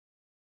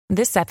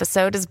This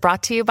episode is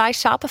brought to you by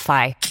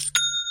Shopify.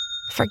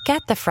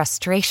 Forget the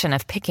frustration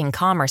of picking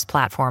commerce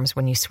platforms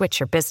when you switch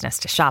your business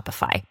to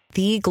Shopify,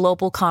 the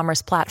global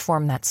commerce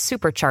platform that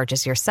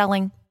supercharges your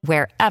selling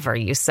wherever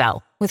you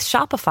sell. With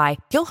Shopify,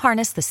 you'll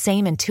harness the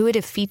same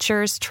intuitive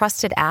features,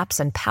 trusted apps,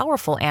 and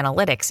powerful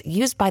analytics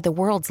used by the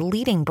world's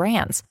leading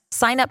brands.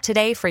 Sign up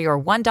today for your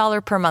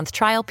 $1 per month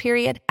trial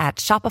period at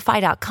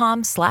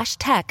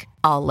shopify.com/tech,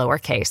 all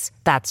lowercase.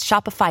 That's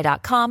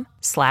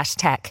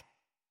shopify.com/tech.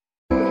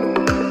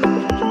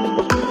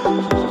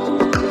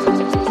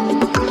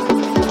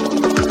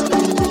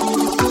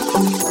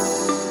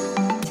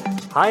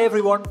 Hi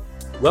everyone,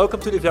 welcome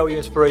to the Value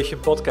Inspiration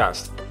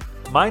podcast.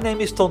 My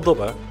name is Ton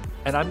Dobbe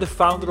and I'm the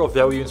founder of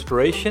Value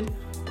Inspiration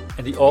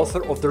and the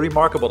author of The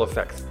Remarkable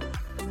Effect.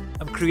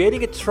 I'm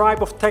creating a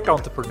tribe of tech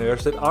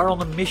entrepreneurs that are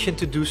on a mission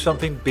to do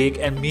something big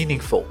and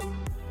meaningful.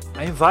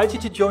 I invite you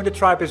to join the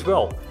tribe as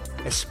well,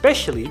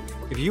 especially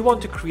if you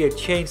want to create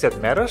change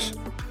that matters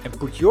and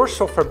put your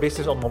software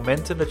business on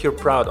momentum that you're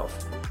proud of.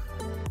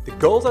 The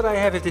goal that I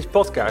have with this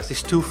podcast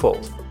is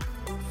twofold.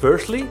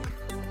 Firstly,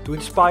 to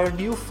inspire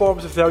new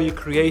forms of value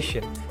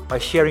creation by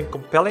sharing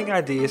compelling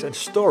ideas and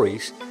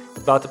stories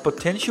about the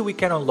potential we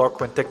can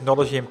unlock when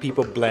technology and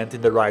people blend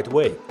in the right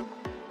way.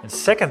 And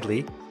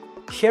secondly,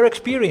 share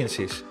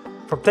experiences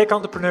from tech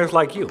entrepreneurs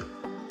like you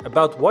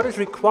about what is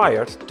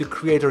required to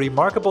create a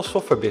remarkable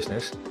software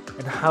business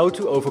and how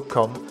to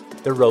overcome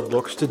the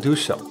roadblocks to do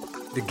so.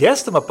 The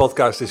guest on my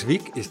podcast this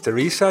week is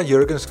Teresa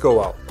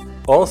Jurgens-Goal,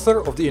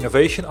 author of the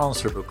Innovation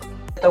Answer book.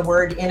 The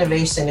word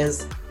innovation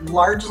is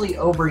largely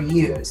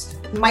overused.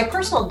 My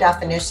personal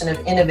definition of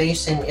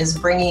innovation is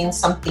bringing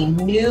something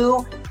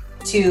new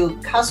to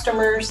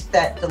customers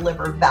that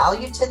deliver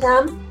value to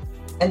them.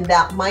 And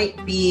that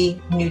might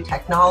be new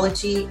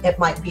technology, it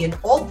might be an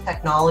old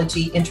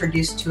technology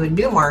introduced to a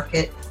new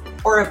market,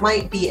 or it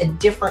might be a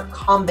different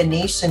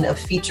combination of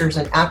features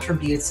and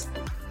attributes.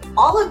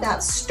 All of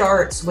that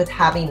starts with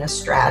having a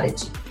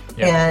strategy.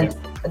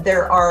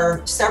 There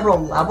are several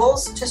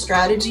levels to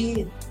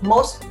strategy.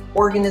 Most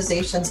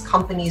organizations,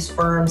 companies,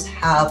 firms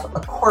have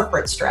a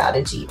corporate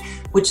strategy,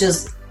 which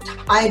is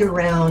tied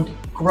around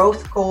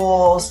growth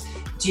goals,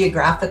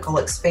 geographical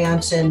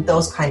expansion,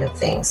 those kind of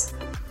things.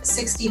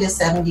 60 to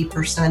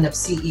 70% of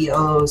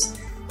CEOs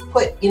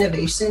put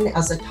innovation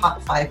as a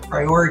top 5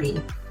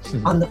 priority.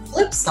 On the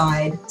flip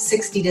side,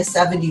 60 to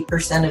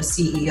 70% of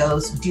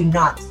CEOs do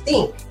not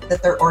think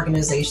that their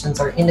organizations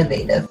are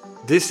innovative.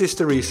 This is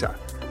Teresa.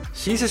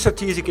 She's a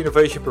strategic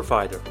innovation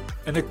provider,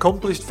 an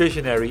accomplished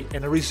visionary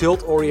and a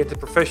result-oriented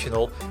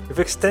professional with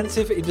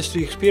extensive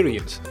industry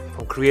experience,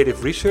 from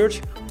creative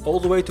research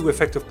all the way to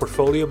effective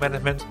portfolio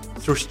management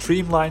through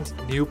streamlined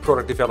new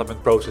product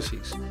development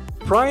processes.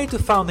 Prior to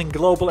founding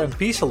Global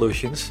MP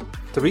Solutions,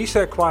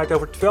 Teresa acquired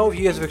over 12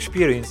 years of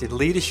experience in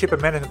leadership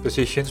and management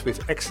positions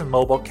with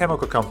ExxonMobil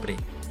Chemical Company,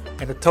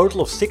 and a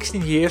total of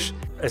 16 years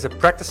as a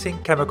practicing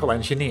chemical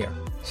engineer.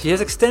 She has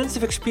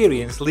extensive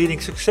experience leading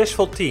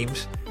successful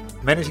teams,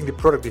 managing the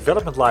product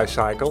development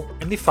lifecycle,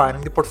 and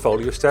defining the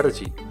portfolio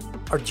strategy.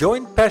 Our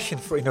joint passion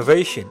for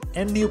innovation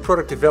and new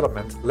product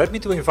development led me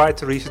to invite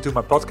Teresa to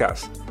my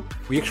podcast.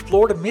 We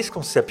explore the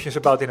misconceptions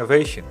about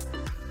innovation,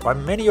 why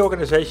many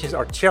organizations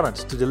are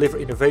challenged to deliver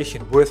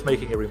innovation worth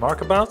making a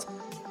remark about,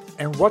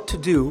 and what to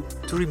do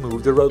to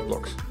remove the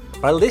roadblocks.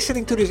 By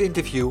listening to this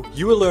interview,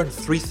 you will learn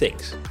 3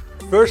 things.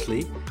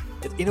 Firstly,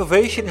 that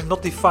innovation is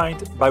not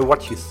defined by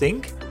what you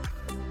think,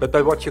 but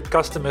by what your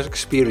customers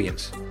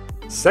experience.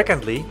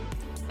 Secondly,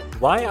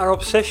 why our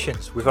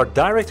obsessions with our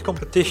direct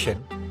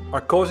competition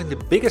are causing the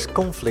biggest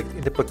conflict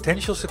in the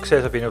potential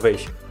success of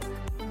innovation.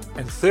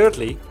 And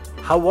thirdly,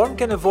 how one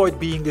can avoid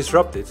being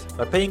disrupted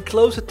by paying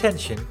close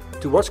attention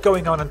to what's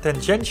going on in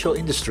tangential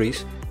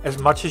industries as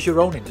much as your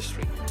own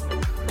industry.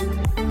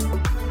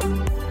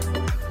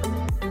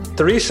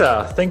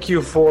 Teresa, thank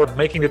you for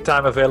making the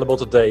time available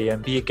today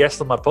and be a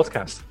guest on my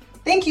podcast.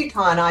 Thank you,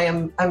 Ton.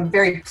 I'm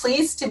very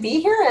pleased to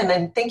be here,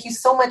 and thank you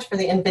so much for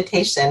the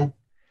invitation.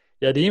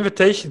 Yeah, the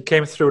invitation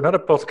came through another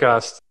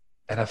podcast,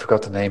 and I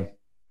forgot the name.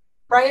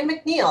 Brian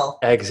McNeil.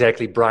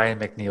 Exactly, Brian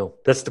McNeil.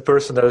 That's the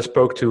person that I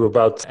spoke to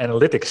about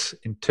analytics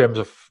in terms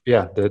of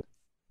the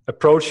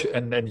approach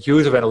and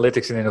use of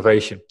analytics in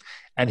innovation.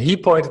 And he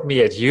pointed me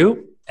at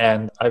you,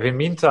 and I've in the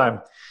meantime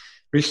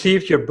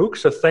received your book,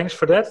 so thanks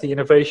for that, the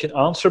Innovation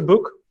Answer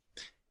book,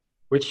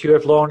 which you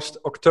have launched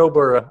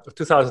October of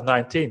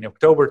 2019,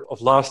 October of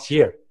last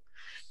year.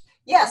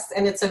 Yes,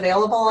 and it's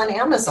available on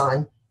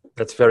Amazon.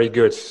 That's very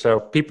good.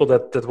 So people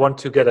that want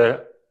to get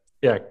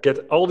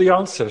all the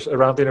answers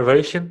around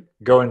innovation,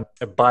 go and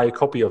buy a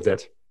copy of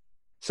that.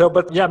 So,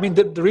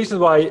 the reason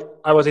why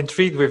I was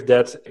intrigued with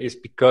that is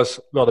because,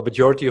 the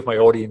majority of my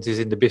audience is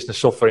in the business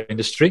software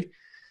industry.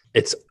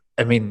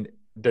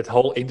 That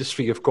whole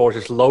industry, of course,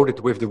 is loaded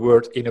with the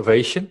word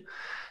innovation.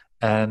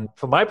 And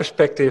from my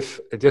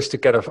perspective, just to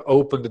kind of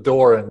open the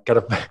door and kind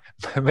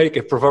of make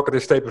a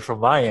provocative statement from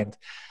my end,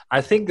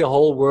 I think the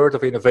whole word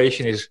of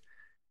innovation is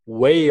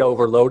way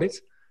overloaded.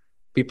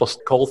 People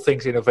call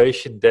things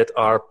innovation that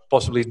are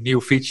possibly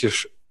new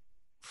features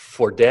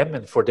for them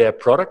and for their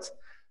product,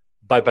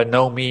 but by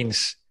no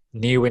means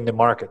new in the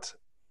market.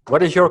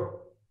 What is your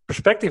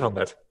perspective on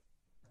that?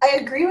 I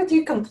agree with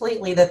you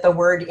completely that the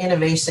word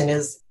innovation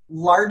is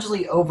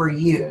largely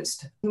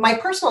overused. My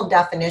personal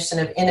definition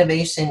of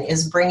innovation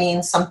is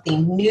bringing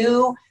something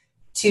new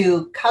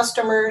to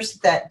customers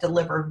that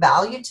deliver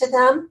value to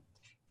them.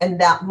 And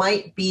that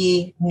might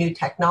be new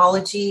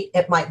technology.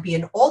 It might be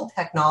an old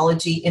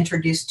technology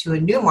introduced to a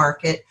new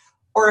market,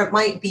 or it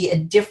might be a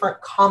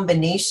different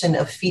combination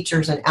of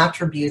features and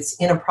attributes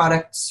in a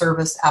product,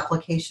 service,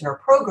 application, or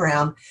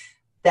program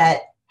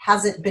that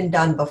hasn't been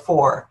done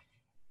before.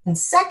 And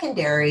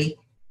secondary,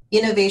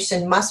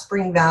 innovation must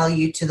bring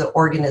value to the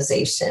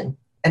organization.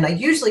 And I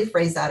usually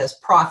phrase that as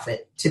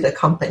profit to the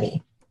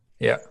company.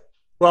 Yeah.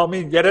 Well,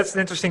 that's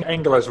an interesting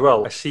angle as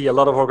well. I see a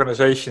lot of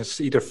organizations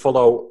either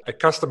follow a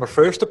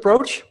customer-first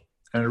approach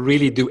and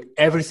really do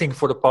everything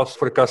for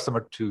the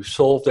customer to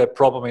solve their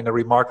problem in a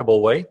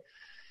remarkable way.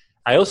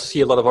 I also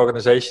see a lot of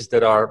organizations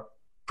that are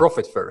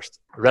profit first,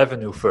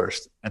 revenue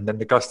first, and then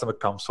the customer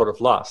comes sort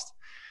of last.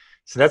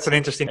 So that's an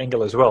interesting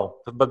angle as well.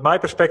 But my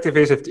perspective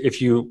is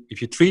if you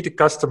treat the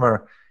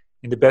customer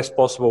in the best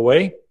possible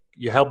way,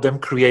 you help them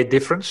create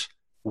difference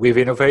with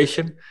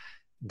innovation,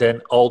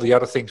 then all the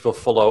other things will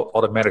follow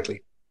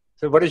automatically.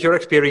 So what is your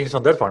experience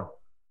on that one?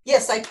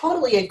 Yes, I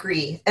totally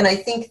agree. And I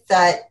think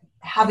that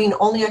having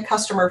only a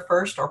customer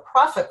first or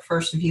profit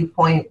first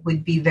viewpoint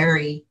would be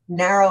very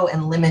narrow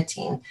and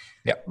limiting.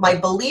 Yeah. My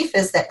belief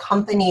is that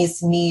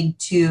companies need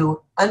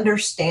to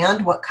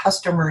understand what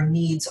customer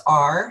needs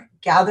are,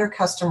 gather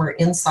customer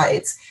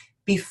insights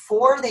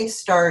before they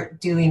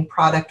start doing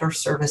product or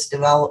service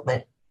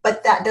development.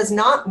 But that does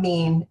not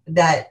mean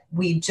that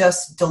we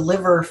just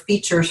deliver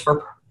features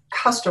for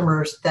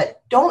customers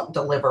that don't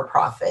deliver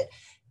profit.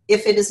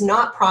 If it is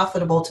not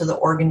profitable to the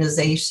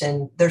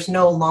organization, there's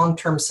no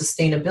long-term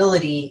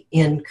sustainability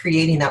in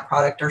creating that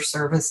product or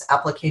service,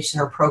 application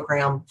or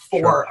program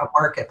for a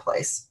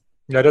marketplace.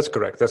 Yeah, that's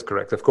correct. That's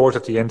correct. Of course,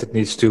 at the end, it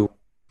needs to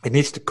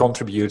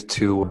contribute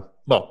to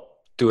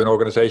an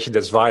organization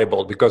that's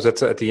viable, because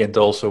that's at the end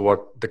also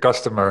what the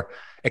customer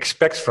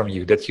expects from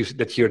you,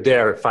 that you're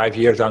there 5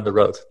 years down the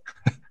road.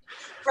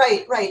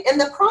 Right. And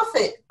the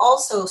profit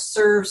also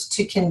serves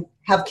to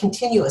have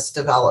continuous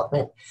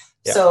development.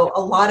 Yeah. So a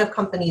lot of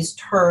companies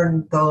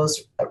turn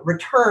those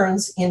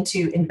returns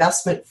into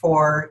investment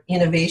for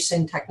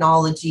innovation,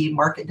 technology,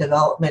 market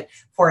development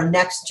for a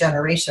next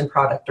generation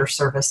product or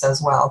service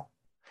as well.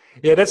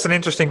 Yeah, that's an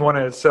interesting one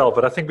in itself,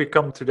 but I think we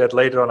come to that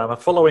later on. I'm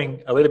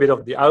following a little bit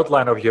of the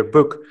outline of your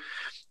book.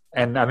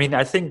 And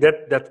I think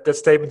that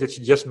statement that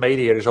you just made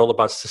here is all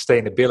about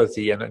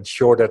sustainability and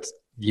ensure that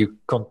you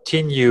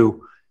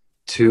continue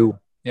to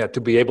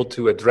be able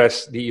to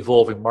address the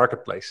evolving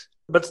marketplace.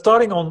 But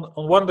starting on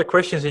one of the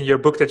questions in your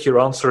book that you're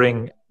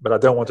answering, but I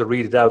don't want to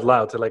read it out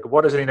loud, like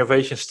what is an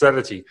innovation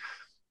strategy?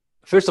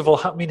 First of all,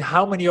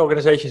 how many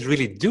organizations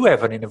really do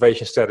have an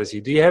innovation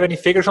strategy? Do you have any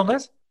figures on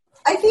that?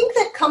 I think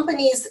that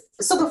companies,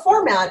 so the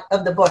format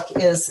of the book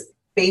is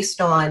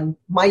based on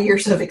my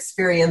years of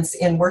experience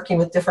in working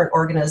with different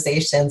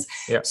organizations.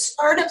 Yeah.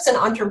 Startups and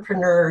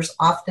entrepreneurs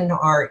often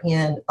are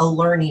in a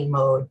learning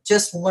mode,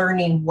 just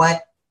learning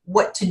what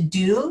to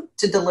do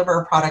to deliver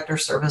a product or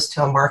service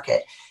to a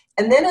market.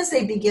 And then as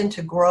they begin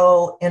to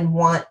grow and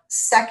want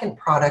second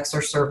products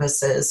or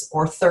services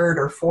or third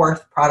or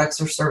fourth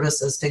products or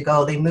services to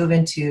go, they move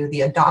into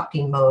the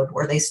adopting mode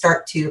where they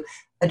start to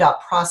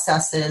adopt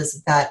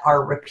processes that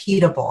are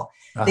repeatable.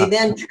 Uh-huh. They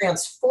then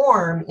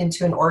transform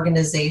into an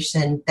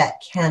organization that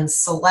can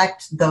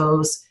select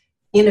those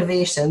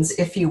innovations,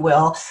 if you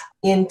will,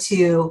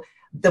 into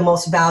the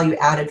most value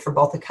added for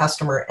both the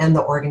customer and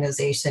the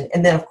organization.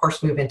 And then, of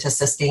course, move into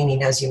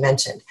sustaining, as you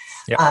mentioned.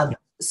 Yeah.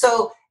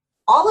 So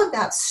all of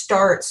that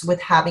starts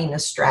with having a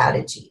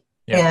strategy.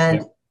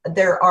 And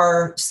there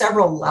are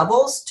several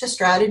levels to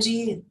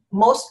strategy.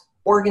 Most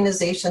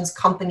organizations,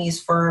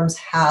 companies, firms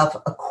have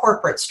a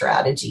corporate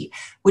strategy,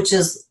 which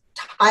is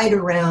tied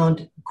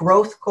around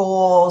growth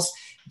goals,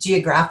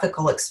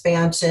 geographical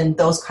expansion,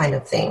 those kind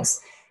of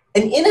things.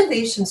 An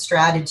innovation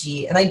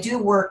strategy, and I do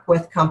work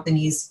with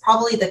companies,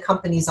 probably the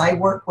companies I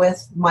work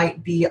with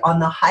might be on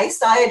the high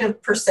side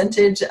of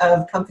percentage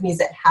of companies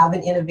that have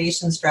an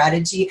innovation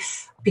strategy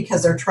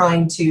because they're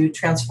trying to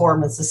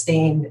transform and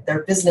sustain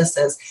their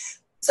businesses.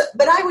 So,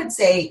 but I would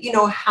say,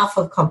 half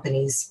of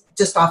companies,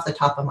 just off the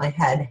top of my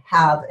head,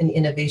 have an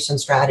innovation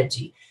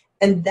strategy.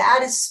 And that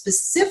is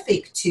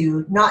specific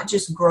to not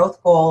just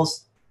growth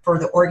goals for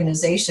the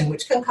organization,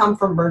 which can come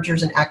from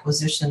mergers and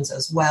acquisitions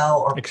as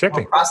well, or,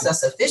 exactly. or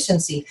process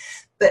efficiency,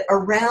 but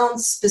around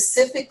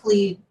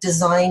specifically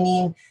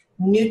designing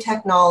new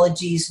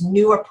technologies,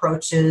 new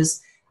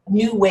approaches,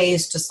 new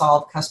ways to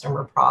solve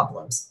customer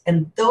problems.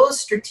 And those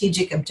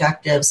strategic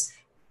objectives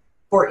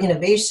for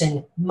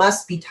innovation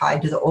must be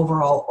tied to the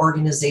overall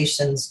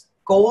organization's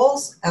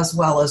goals as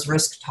well as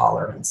risk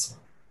tolerance.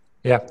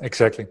 Yeah,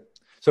 exactly.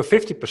 So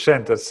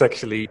 50%, that's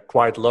actually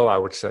quite low, I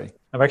would say.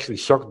 I'm actually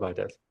shocked by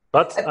that.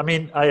 But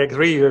I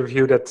agree with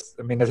you that,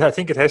 I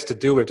think it has to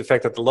do with the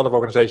fact that a lot of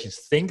organizations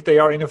think they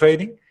are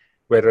innovating,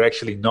 where they're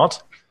actually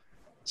not.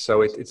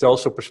 So it's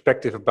also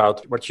perspective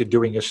about what you're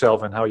doing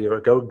yourself and how you're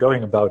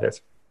going about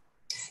it.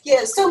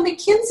 Yeah, so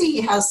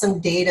McKinsey has some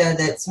data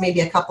that's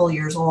maybe a couple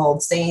years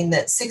old saying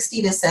that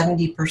 60 to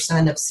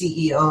 70% of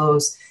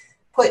CEOs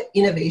put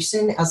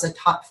innovation as a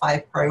top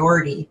 5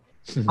 priority.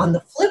 On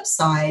the flip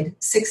side,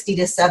 60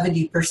 to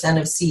 70%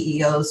 of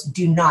CEOs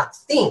do not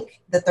think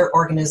that their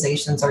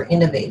organizations are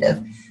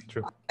innovative.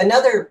 True.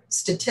 Another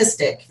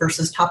statistic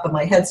versus top of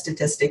my head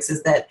statistics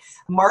is that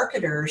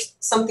marketers,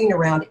 something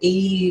around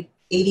 80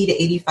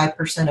 to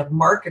 85% of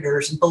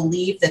marketers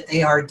believe that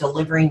they are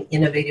delivering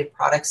innovative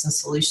products and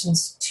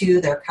solutions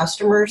to their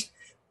customers.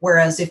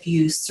 Whereas if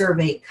you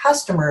survey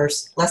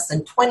customers, less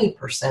than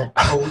 20%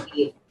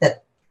 believe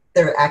that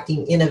they're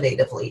acting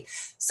innovatively.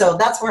 So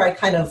that's where I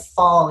kind of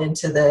fall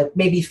into the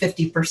maybe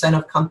 50%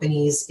 of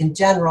companies in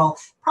general,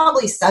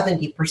 probably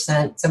 70%,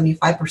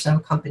 75%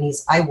 of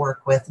companies I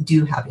work with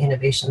do have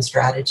innovation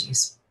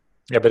strategies.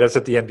 Yeah, but that's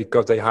at the end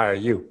because they hire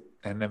you.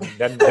 And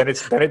then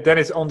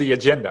it's on the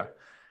agenda.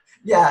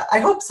 Yeah, I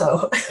hope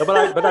so.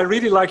 But I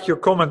really like your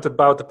comment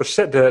about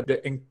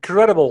the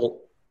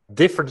incredible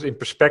difference in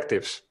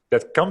perspectives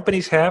that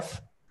companies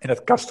have and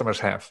that customers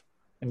have.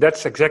 And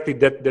that's exactly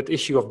that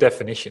issue of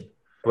definition,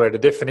 where the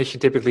definition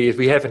typically is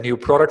we have a new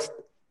product,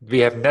 we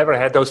have never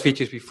had those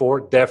features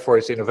before, therefore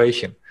it's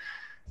innovation.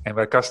 And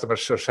where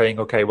customers are saying,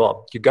 okay,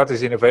 well, you got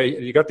this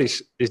innovation, you got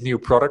this new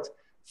product,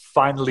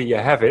 finally you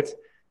have it.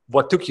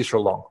 What took you so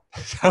long?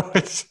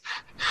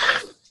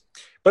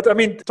 But I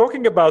mean,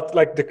 talking about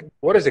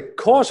what is the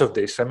cause of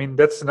this? I mean,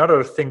 that's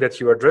another thing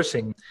that you're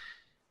addressing.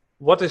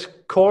 What is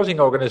causing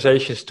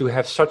organizations to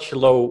have such a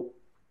low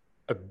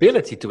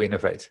ability to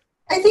innovate?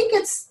 I think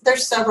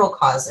there's several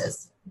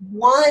causes.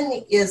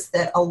 One is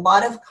that a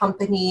lot of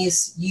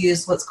companies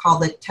use what's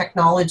called the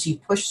technology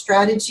push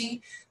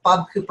strategy.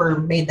 Bob Cooper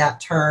created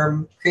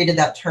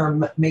that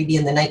term maybe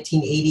in the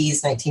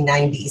 1980s,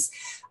 1990s.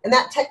 And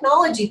that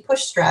technology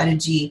push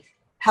strategy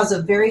has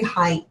a very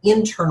high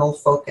internal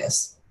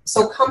focus.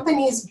 So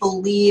companies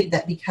believe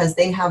that because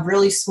they have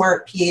really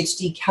smart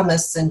PhD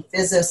chemists and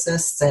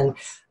physicists and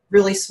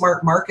really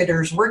smart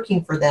marketers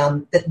working for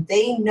them, that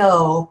they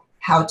know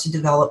how to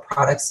develop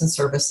products and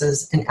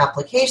services and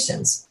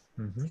applications.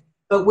 Mm-hmm.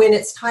 But when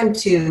it's time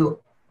to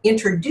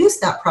introduce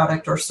that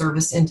product or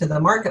service into the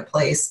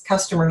marketplace,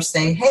 customers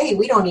say, hey,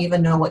 we don't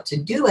even know what to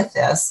do with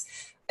this.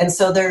 And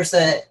so there's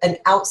an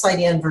outside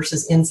in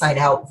versus inside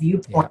out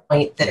viewpoint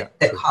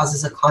that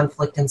causes a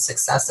conflict in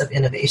success of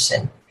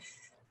innovation.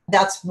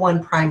 That's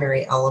one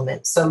primary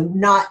element. So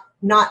not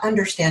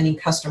understanding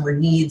customer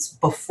needs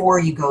before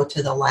you go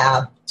to the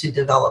lab to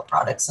develop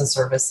products and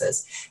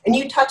services. And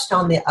you touched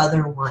on the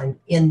other one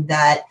in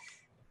that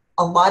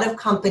a lot of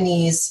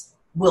companies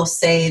will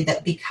say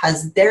that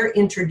because they're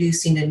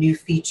introducing a new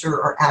feature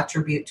or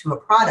attribute to a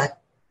product,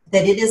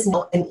 that it is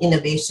not an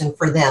innovation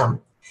for them.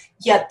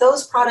 Yet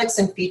those products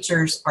and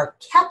features are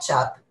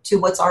catch-up to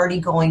what's already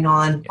going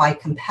on by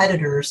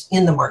competitors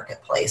in the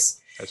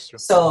marketplace. That's true.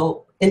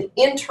 So an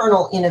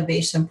internal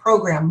innovation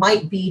program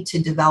might be to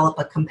develop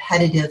a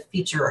competitive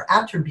feature or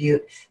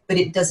attribute, but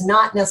it does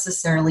not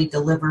necessarily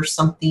deliver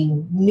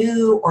something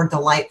new or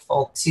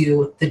delightful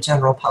to the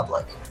general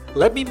public.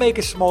 Let me make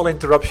a small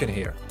interruption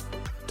here.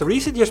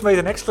 Teresa just made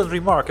an excellent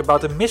remark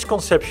about the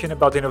misconception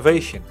about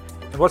innovation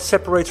and what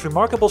separates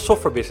remarkable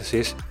software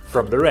businesses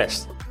from the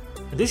rest.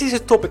 And this is a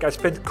topic I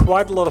spent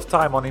quite a lot of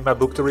time on in my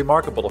book, The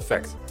Remarkable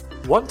Effect.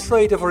 One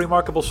trait of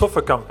remarkable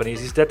software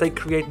companies is that they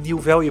create new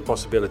value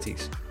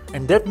possibilities.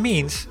 And that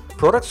means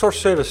products or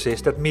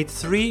services that meet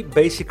 3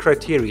 basic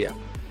criteria.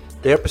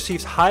 They are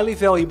perceived highly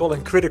valuable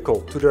and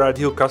critical to their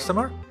ideal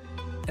customer,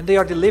 and they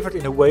are delivered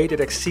in a way that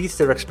exceeds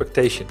their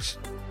expectations.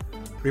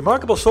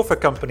 Remarkable software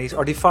companies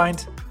are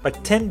defined by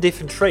 10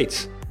 different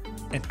traits,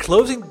 and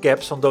closing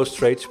gaps on those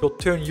traits will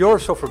turn your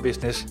software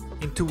business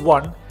into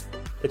one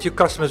that your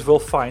customers will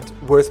find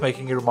worth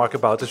making a remark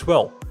about as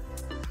well.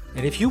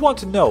 And if you want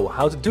to know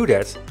how to do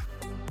that,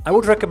 I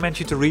would recommend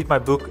you to read my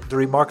book, The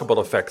Remarkable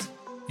Effect.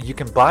 And you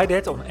can buy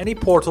that on any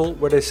portal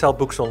where they sell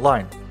books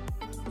online.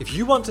 If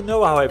you want to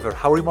know, however,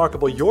 how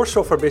remarkable your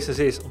software business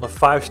is on a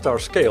 5-star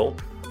scale,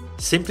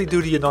 simply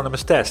do the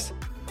anonymous test.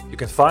 You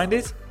can find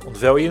it on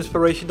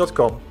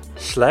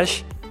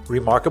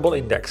valueinspiration.com/remarkable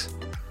index.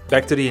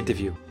 Back to the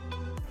interview.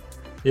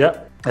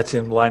 Yeah, that's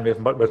in line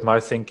with my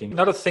thinking.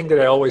 Another thing that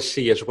I always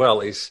see as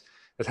well is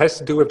it has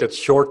to do with that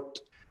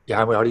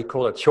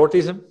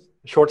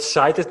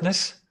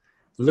short-sightedness,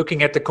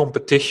 looking at the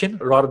competition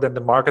rather than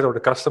the market or the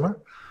customer.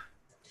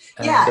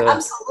 And,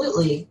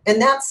 absolutely.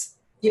 And that's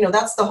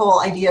the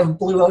whole idea of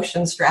blue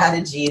ocean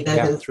strategy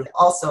that is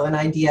also an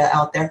idea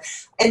out there.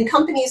 And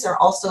companies are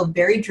also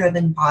very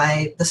driven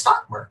by the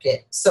stock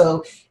market.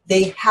 So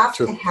they have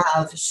to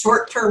have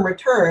short-term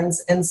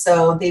returns. And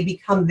so they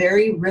become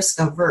very risk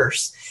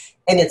averse.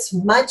 And it's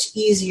much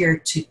easier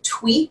to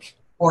tweak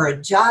or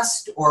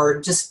adjust or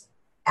just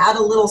add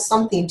a little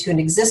something to an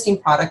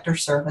existing product or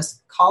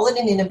service, call it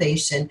an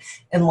innovation,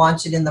 and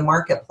launch it in the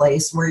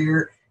marketplace where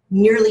you're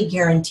nearly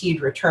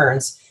guaranteed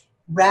returns,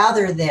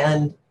 rather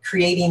than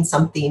creating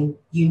something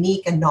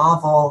unique and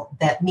novel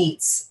that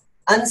meets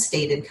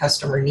unstated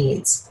customer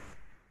needs.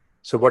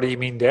 So what do you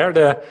mean there?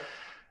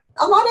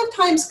 A lot of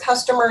times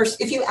customers,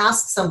 if you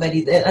ask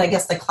somebody, and I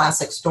guess the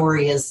classic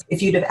story is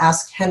if you'd have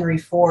asked Henry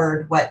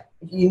Ford what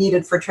you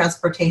needed for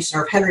transportation,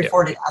 or if Henry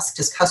Ford had asked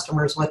his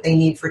customers what they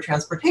need for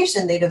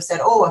transportation, they'd have said,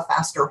 oh, a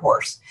faster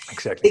horse.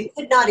 Exactly. They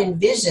could not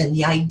envision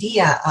the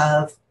idea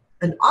of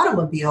an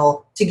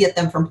automobile to get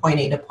them from point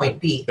A to point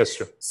B. That's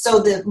true. So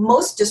the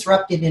most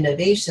disruptive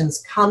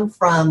innovations come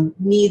from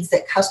needs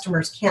that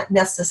customers can't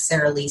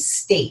necessarily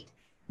state.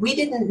 We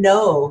didn't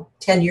know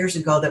 10 years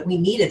ago that we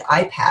needed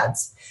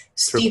iPads.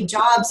 Steve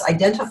Jobs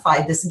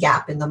identified this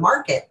gap in the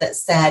market that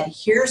said,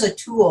 here's a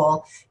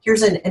tool,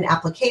 here's an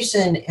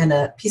application and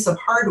a piece of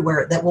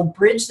hardware that will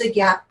bridge the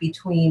gap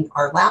between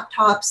our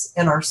laptops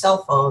and our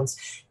cell phones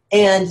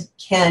and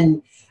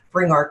can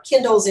bring our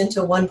Kindles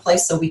into one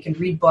place so we can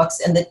read books.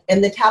 And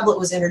the tablet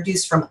was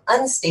introduced from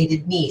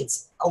unstated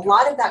needs. A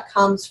lot of that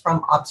comes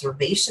from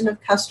observation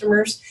of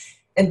customers.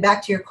 And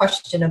back to your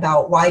question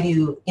about why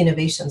do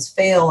innovations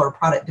fail or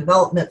product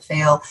development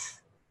fail,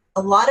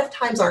 a lot of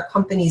times our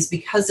companies,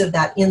 because of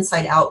that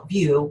inside out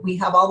view, we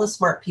have all the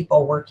smart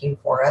people working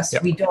for us.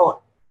 Yep. We don't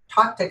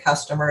talk to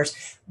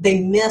customers.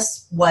 They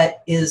miss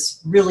what is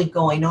really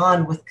going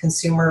on with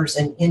consumers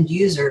and end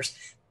users.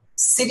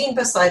 Sitting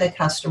beside a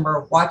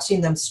customer,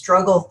 watching them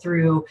struggle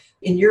through,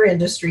 in your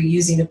industry,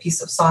 using a piece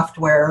of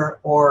software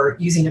or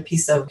using a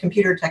piece of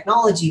computer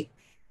technology,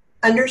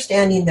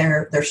 understanding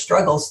their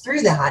struggles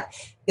through that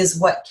is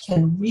what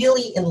can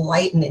really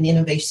enlighten an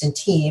innovation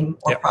team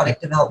or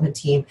product development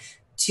team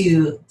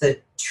to the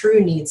true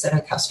needs that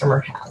a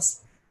customer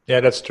has. Yeah,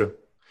 that's true.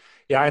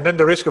 Yeah, and then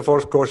the risk, of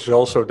course, is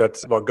also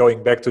that, well,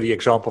 going back to the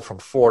example from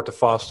Ford, the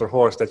faster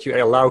horse, that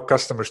you allow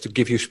customers to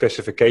give you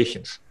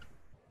specifications.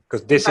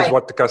 Because this is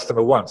what the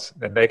customer wants.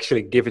 And they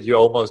actually give it you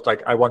almost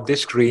like, I want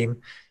this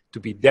screen to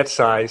be that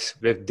size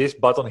with this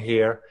button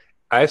here.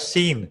 I've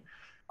seen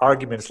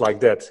arguments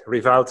like that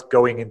without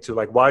going into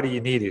like, why do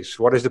you need this?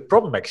 What is the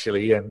problem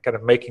actually? And kind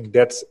of making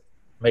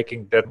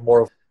that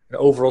more of an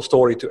overall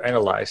story to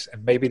analyze.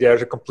 And maybe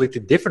there's a completely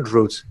different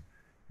route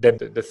than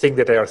the thing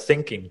that they are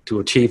thinking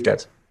to achieve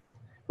that,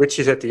 which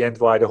is at the end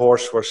why the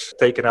horse was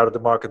taken out of the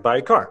market by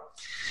a car.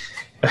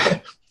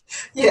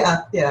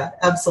 Yeah,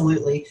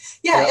 absolutely.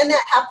 Yeah, and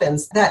that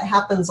happens. That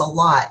happens a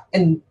lot.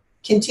 And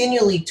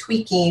continually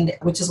tweaking,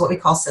 which is what we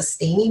call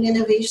sustaining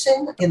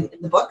innovation in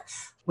the book,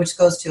 which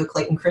goes to a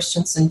Clayton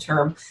Christensen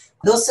term.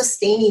 Those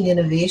sustaining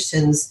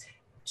innovations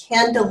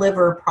can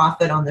deliver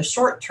profit on the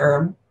short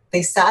term.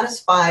 They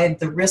satisfy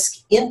the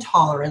risk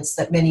intolerance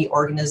that many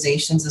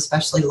organizations,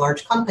 especially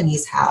large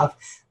companies, have,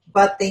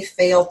 but they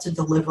fail to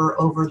deliver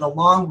over the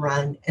long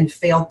run and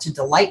fail to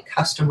delight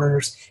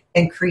customers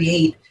and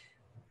create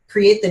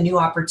the new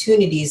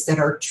opportunities that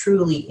are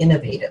truly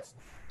innovative.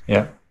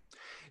 Yeah,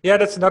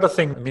 that's another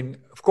thing. I mean,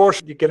 of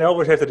course, you can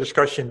always have the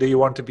discussion, do you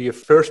want to be a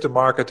first to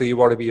market? Do you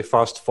want to be a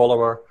fast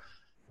follower?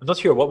 I'm not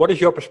sure. What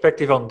is your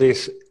perspective on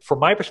this? From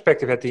my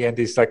perspective at the end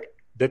is like,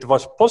 that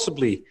was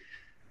possibly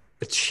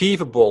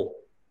achievable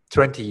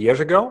 20 years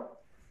ago.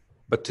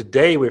 But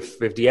today, with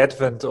the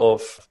advent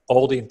of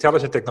all the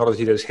intelligent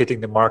technology that is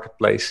hitting the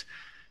marketplace,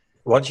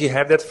 once you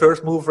have that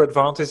first mover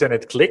advantage and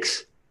it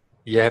clicks,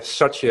 you have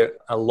such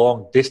a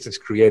long distance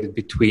created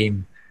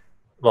between,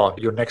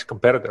 your next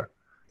competitor.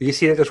 Do you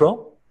see that as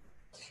well?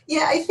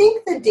 Yeah, I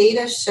think the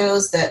data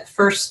shows that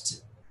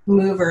first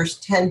movers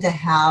tend to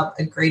have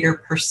a greater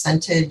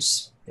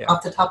percentage.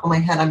 Off the top of my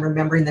head, I'm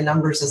remembering the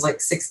numbers is like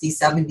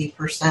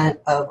 60-70%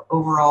 of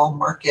overall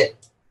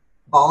market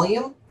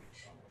volume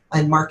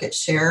and market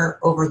share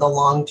over the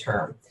long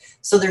term.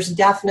 So there's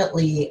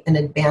definitely an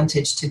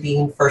advantage to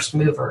being first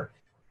mover.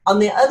 On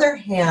the other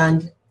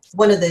hand,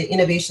 one of the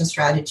innovation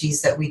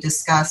strategies that we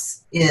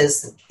discuss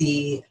is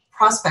the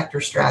prospector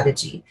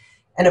strategy.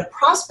 And a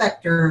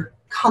prospector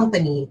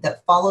company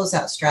that follows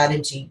that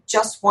strategy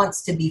just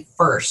wants to be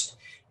first,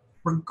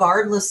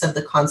 regardless of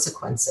the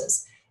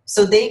consequences.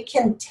 So they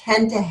can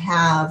tend to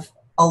have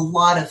a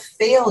lot of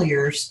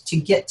failures to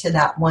get to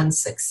that one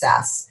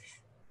success,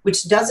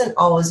 which doesn't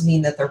always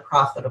mean that they're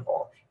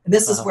profitable. And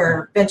this is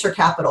where venture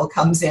capital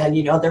comes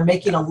in. They're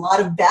making a lot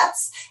of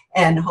bets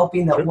and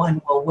hoping that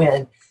one will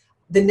win.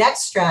 The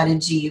next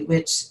strategy,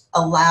 which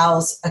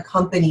allows a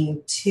company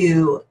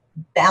to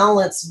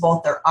balance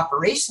both their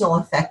operational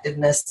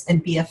effectiveness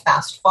and be a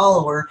fast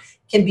follower,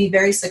 can be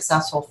very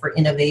successful for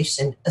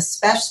innovation,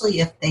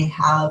 especially if they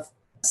have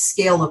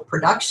scale of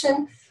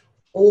production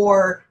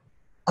or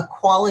a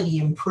quality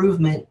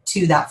improvement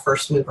to that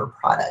first mover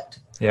product.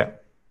 Yeah,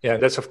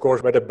 that's of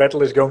course where the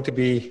battle is going to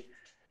be.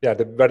 Where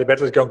the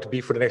battle is going to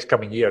be for the next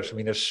coming years. I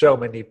mean, there's so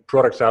many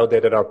products out there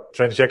that are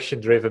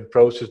transaction-driven,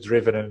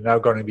 process-driven, and now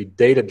going to be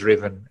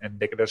data-driven.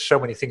 And there's so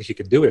many things you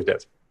can do with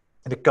that.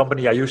 In the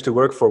company I used to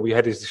work for, we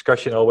had this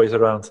discussion always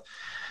around,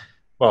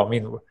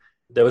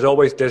 there was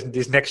always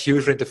this next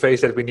user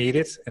interface that we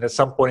needed. And at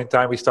some point in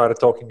time, we started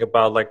talking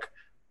about, like,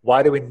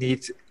 why do we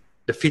need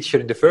the feature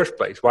in the first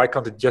place? Why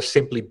can't it just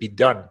simply be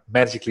done,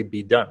 magically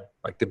be done?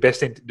 Like the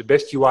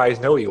best UI is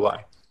no UI.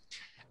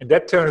 And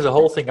that turns the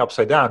whole thing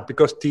upside down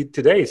because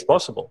today it's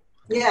possible.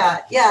 Yeah.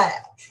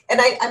 And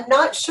I'm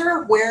not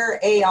sure where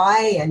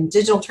AI and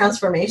digital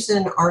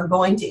transformation are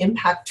going to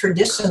impact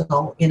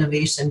traditional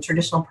innovation,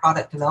 traditional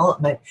product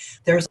development.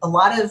 There's a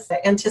lot of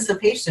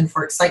anticipation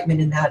for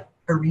excitement in that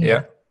arena.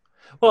 Yeah.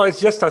 Well,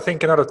 it's just, I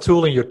think, another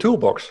tool in your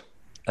toolbox.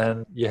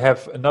 And you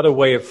have another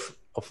way of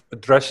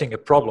addressing a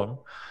problem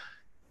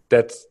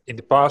that in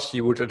the past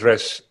you would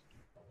address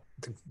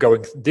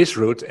going this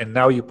route, and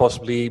now you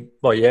possibly,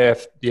 you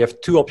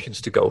have two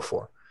options to go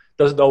for.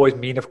 Doesn't always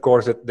mean, of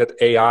course, that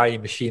AI,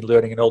 machine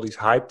learning, and all these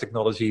hype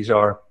technologies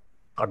are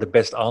the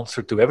best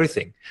answer to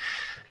everything.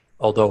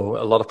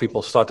 Although a lot of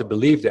people start to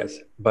believe that,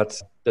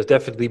 but there's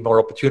definitely more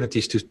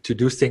opportunities to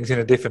do things in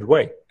a different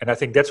way. And I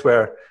think that's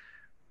where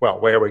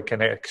we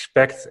can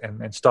expect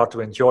and start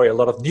to enjoy a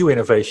lot of new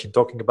innovation.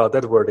 Talking about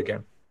that word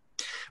again.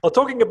 Well,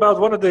 talking about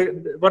one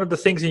of the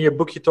things in your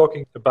book, you're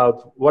talking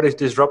about what is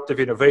disruptive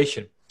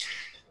innovation.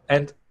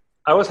 And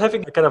I was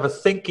having a kind of a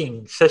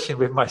thinking session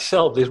with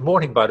myself this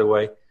morning, by the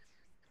way,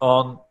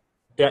 on,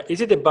 is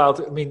it about,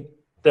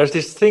 there's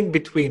this thing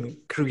between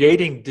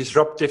creating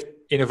disruptive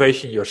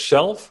innovation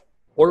yourself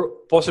or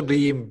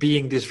possibly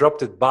being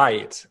disrupted by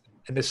it.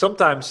 And then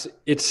sometimes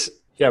it's,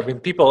 when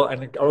people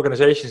and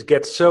organizations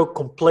get so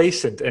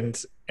complacent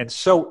and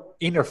so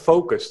inner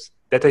focused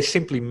that they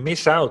simply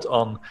miss out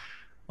on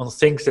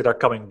things that are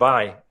coming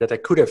by that they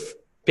could have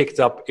picked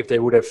up if they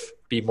would have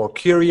been more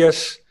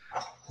curious,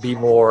 be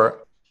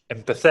more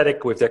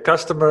empathetic with their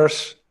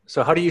customers.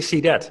 So how do you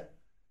see that?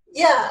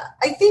 Yeah,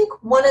 I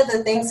think one of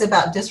the things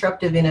about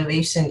disruptive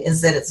innovation is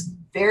that it's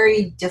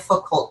very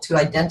difficult to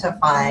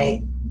identify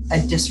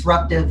a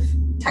disruptive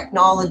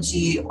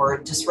technology or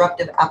a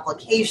disruptive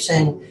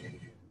application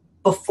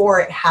before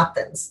it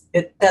happens.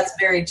 That's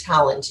very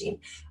challenging.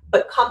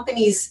 But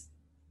companies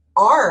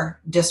are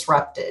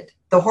disrupted.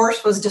 The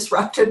horse was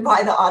disrupted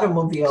by the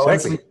automobile,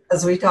 exactly,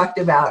 as we talked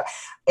about.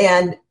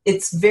 And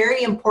it's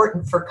very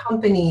important for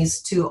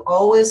companies to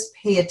always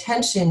pay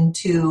attention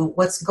to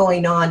what's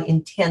going on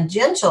in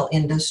tangential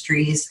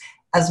industries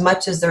as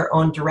much as their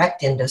own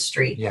direct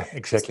industry. Yeah,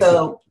 exactly.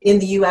 So in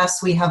the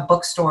US, we have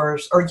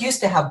bookstores, or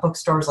used to have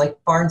bookstores like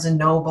Barnes &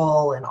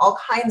 Noble and all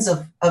kinds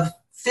of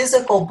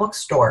physical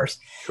bookstores.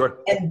 Sure.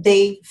 And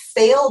they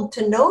failed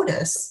to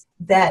notice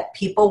that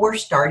people were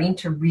starting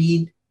to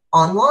read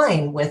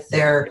online with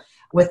their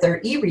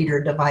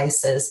e-reader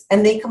devices,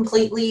 and they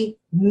completely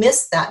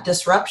missed that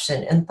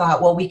disruption and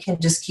thought, well, we can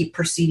just keep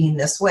proceeding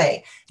this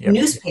way. Yep.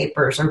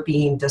 Newspapers are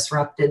being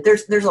disrupted.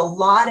 There's a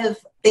lot of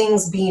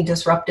things being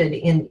disrupted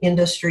in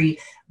industry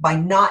by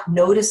not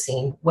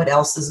noticing what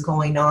else is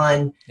going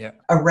on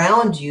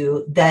around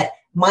you that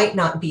might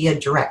not be a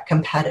direct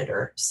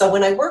competitor. So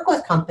when I work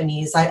with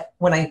companies,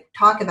 when I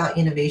talk about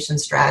innovation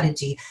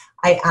strategy,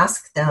 I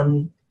ask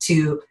them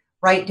to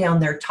write down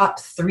their top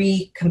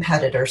 3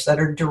 competitors that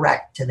are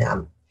direct to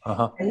them.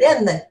 Uh-huh. And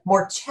then the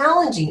more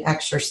challenging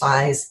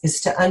exercise is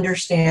to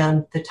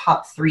understand the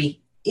top 3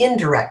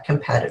 indirect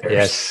competitors.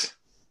 Yes.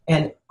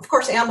 And of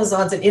course,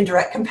 Amazon's an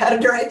indirect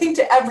competitor, I think,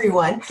 to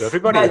everyone. To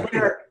everybody.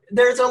 But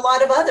there's a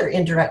lot of other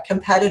indirect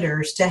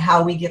competitors to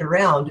how we get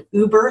around.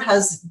 Uber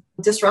has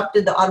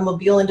disrupted the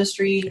automobile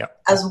industry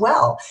as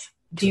well.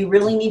 Do you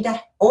really need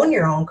to own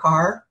your own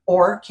car,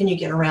 or can you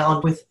get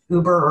around with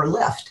Uber or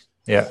Lyft?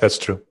 Yeah, that's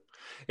true.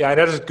 Yeah, and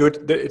that is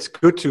good. It's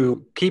good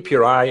to keep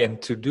your eye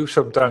and to do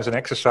sometimes an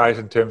exercise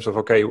in terms of,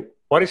 okay,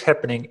 what is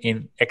happening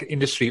in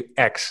industry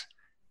X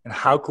and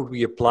how could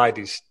we apply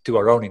this to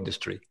our own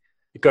industry?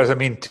 Because,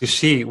 to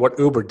see what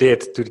Uber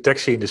did to the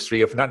taxi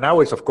industry, now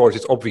it's, of course,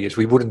 it's obvious.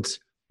 We wouldn't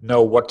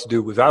know what to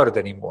do without it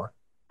anymore.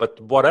 But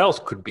what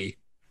else could be?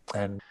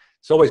 And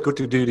it's always good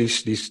to do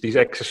these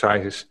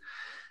exercises.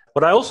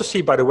 What I also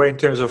see, by the way, in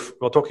terms of,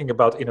 talking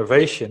about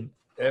innovation,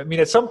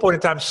 at some point in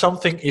time,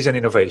 something is an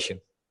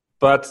innovation.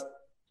 But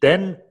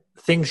then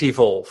things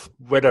evolve,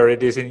 whether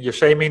it is in your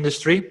same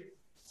industry,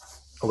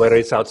 or whether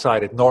it's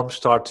outside it. Norms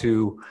start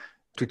to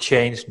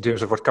change in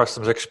terms of what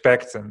customers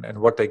expect and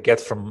what they get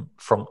from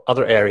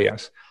other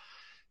areas.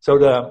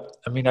 So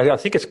I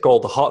think it's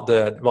called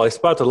it's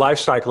about the life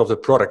cycle of the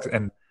product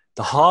and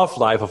the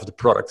half-life of the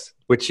product,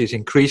 which is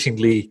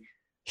increasingly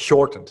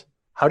shortened.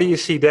 How do you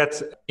see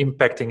that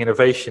impacting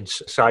innovation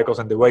cycles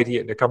and the way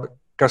the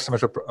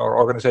customers or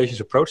organizations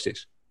approach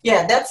this?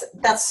 Yeah,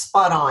 that's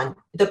spot on.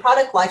 The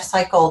product life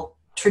cycle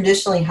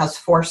traditionally has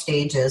 4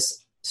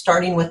 stages,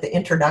 starting with the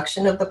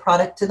introduction of the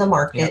product to the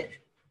market,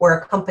 where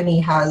a company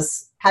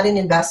has had an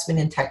investment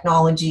in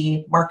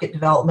technology, market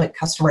development,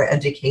 customer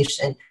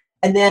education.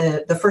 And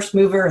then the first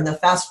mover and the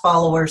fast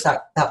followers,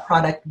 that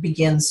product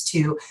begins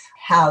to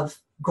have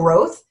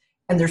growth,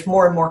 and there's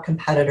more and more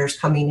competitors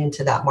coming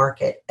into that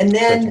market. And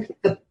then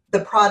the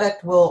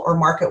product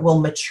market will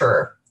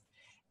mature.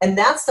 And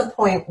that's the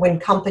point when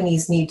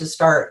companies need to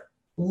start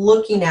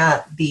looking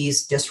at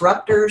these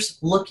disruptors,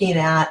 looking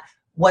at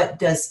what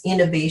does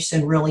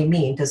innovation really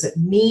mean? Does it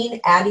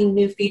mean adding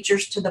new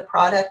features to the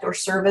product or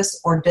service,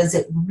 or does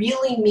it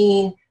really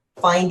mean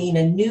finding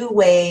a new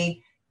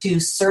way to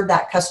serve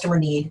that customer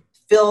need,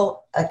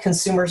 fill a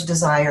consumer's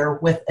desire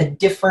with a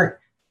different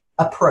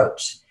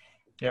approach.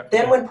 Yeah.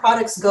 Then when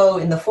products go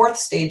in the fourth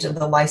stage of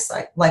the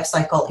life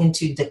cycle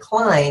into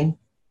decline,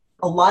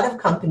 a lot of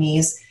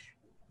companies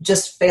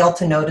just fail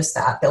to notice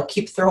that. They'll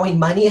keep throwing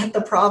money at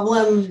the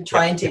problem,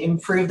 trying to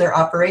improve their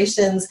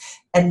operations,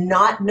 and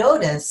not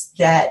notice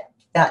that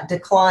that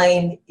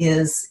decline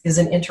is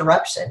an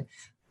interruption.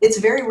 It's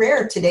very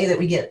rare today that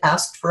we get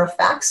asked for a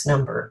fax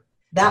number.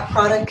 That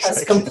product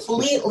has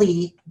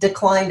completely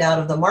declined out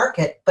of the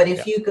market. But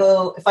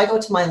if I go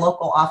to my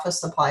local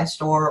office supply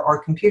store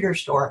or computer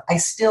store, I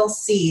still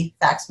see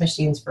fax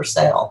machines for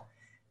sale.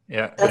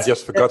 Yeah, I've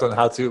just forgotten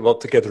how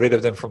to get rid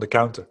of them from the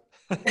counter.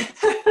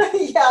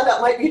 Yeah,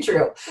 that might be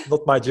true.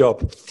 Not my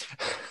job.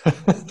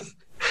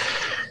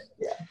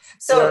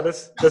 So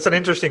that's an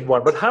interesting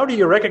one. But how do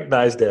you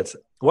recognize that?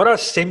 What are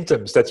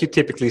symptoms that you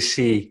typically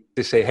see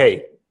to say,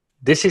 hey,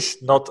 this is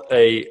not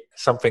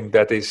something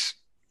that is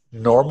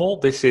normal.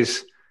 This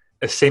is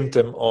a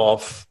symptom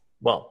of,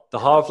 the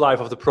half-life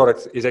of the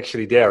product is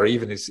actually there,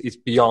 even it's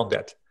beyond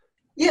that.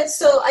 Yeah,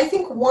 so I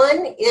think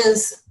one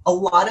is a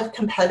lot of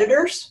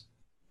competitors.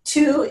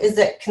 Two is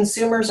that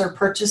consumers are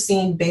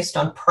purchasing based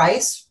on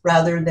price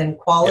rather than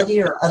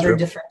quality or other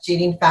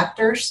differentiating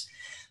factors.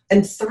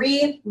 And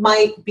three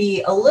might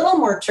be a little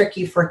more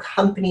tricky for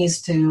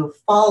companies to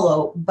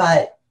follow,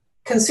 but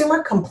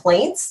consumer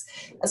complaints,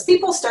 as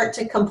people start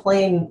to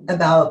complain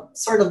about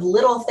sort of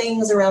little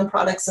things around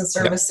products and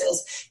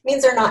services,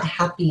 means they're not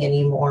happy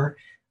anymore.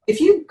 If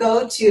you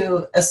go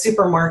to a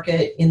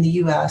supermarket in the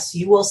US,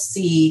 you will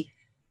see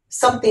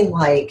something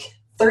like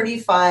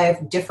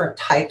 35 different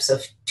types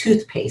of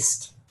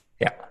toothpaste.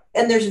 Yeah.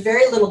 And there's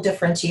very little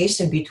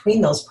differentiation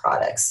between those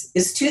products.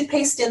 Is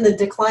toothpaste in the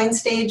decline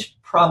stage?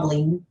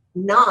 Probably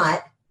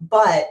not,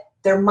 but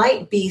there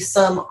might be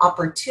some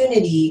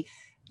opportunity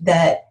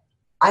that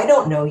I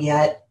don't know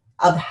yet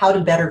of how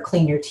to better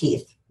clean your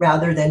teeth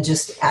rather than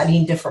just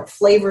adding different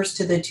flavors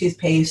to the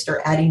toothpaste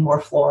or adding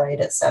more fluoride,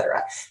 et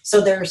cetera.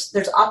 So there's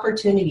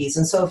opportunities.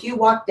 And so if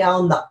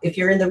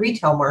you're in the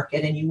retail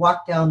market and you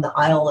walk down the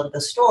aisle of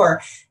the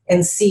store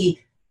and see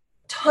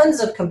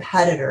tons of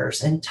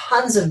competitors and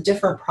tons of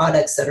different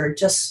products that are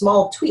just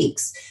small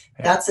tweaks,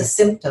 that's a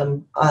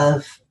symptom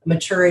of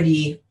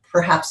maturity,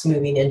 perhaps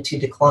moving into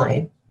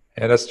decline.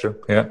 Yeah, that's true.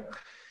 Yeah.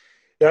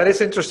 Yeah,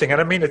 it's interesting.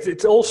 And I mean,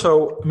 it's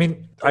also,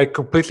 I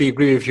completely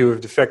agree with you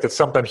with the fact that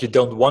sometimes you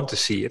don't want to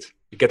see it.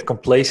 You get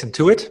complacent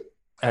to it.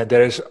 And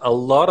there is a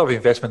lot of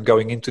investment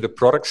going into the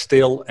product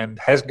still and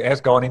has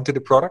gone into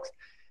the product.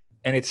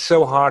 And it's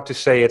so hard to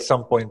say at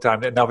some point in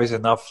time, enough is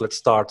enough, let's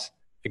start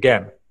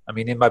again.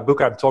 In my book,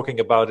 I'm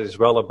talking about it as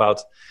well, about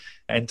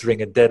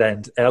entering a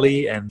dead-end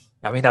alley. And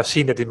I've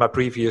seen that in my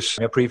previous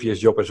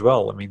job as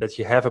well. That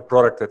you have a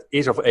product that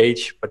is of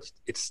age, but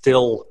it's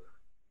still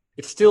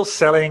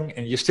selling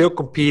and you're still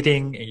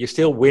competing and you're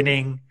still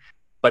winning.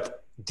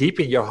 But deep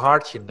in your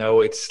heart,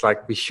 it's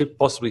like we should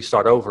possibly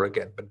start over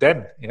again. But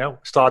then,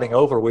 starting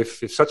over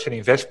with such an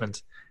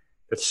investment,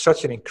 that's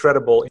such an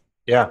incredible,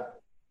 a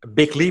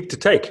big leap to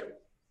take.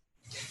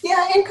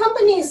 Yeah, and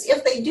companies,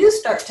 if they do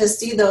start to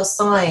see those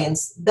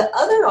signs, the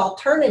other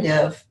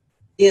alternative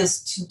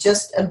is to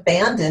just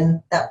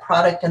abandon that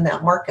product in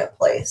that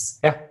marketplace.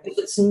 Yeah. If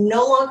it's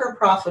no longer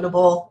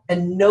profitable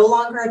and no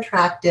longer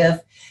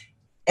attractive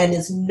and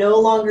is no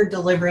longer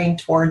delivering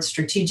towards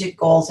strategic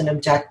goals and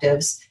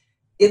objectives,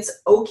 it's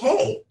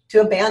okay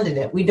to abandon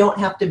it. We don't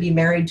have to be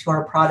married to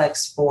our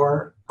products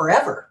for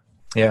forever.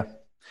 Yeah.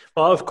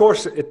 Well, of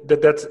course,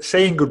 that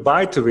saying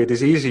goodbye to it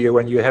is easier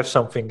when you have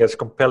something that's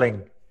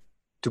compelling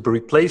to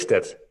replace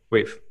that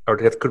with, or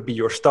that could be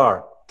your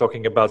star,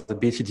 talking about the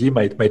BCG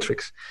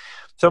matrix.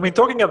 So,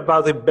 talking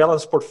about the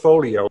balanced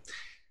portfolio,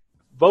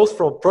 both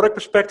from a product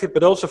perspective,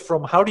 but also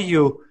from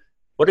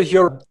what is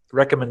your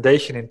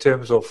recommendation in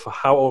terms of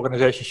how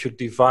organizations should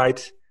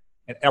divide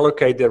and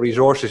allocate their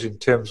resources in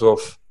terms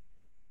of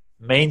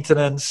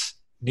maintenance,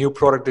 new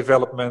product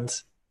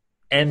development,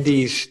 and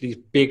these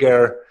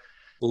bigger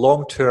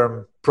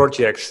long-term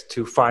projects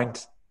to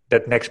find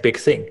that next big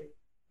thing?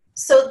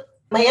 So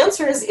my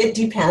answer is it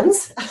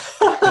depends.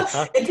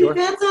 It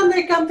depends on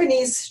the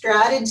company's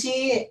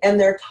strategy and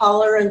their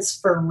tolerance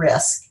for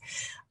risk.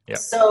 Yeah.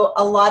 So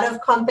a lot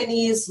of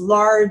companies,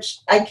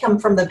 I come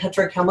from the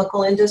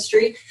petrochemical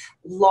industry,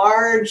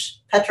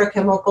 large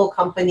petrochemical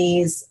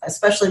companies,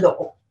 especially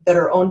that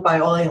are owned by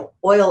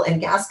oil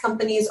and gas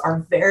companies,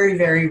 are very,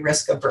 very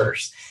risk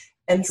averse.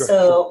 And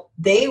so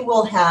they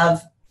will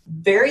have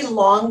very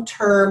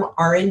long-term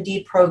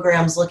R&D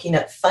programs looking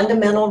at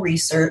fundamental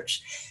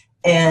research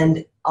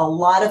and a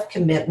lot of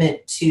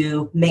commitment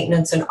to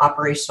maintenance and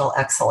operational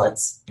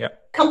excellence. Yeah.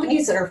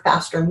 Companies that are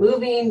faster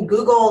moving,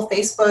 Google,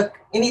 Facebook,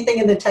 anything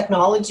in the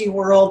technology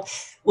world,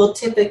 will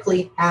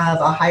typically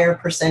have a higher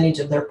percentage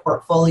of their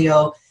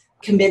portfolio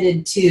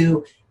committed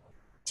to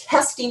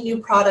testing new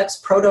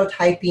products,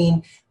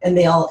 prototyping, and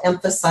they'll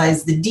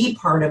emphasize the D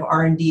part of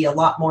R&D a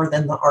lot more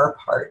than the R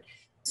part.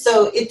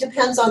 So it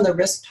depends on the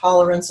risk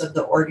tolerance of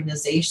the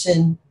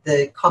organization,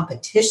 the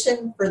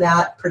competition for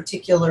that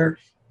particular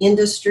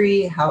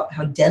industry, how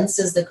dense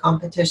is the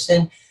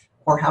competition.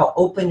 or how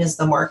open is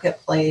the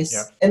marketplace.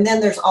 Yeah. And then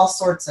there's all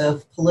sorts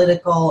of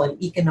political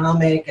and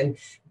economic and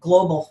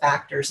global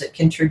factors that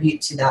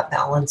contribute to that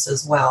balance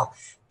as well.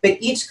 But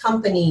each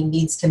company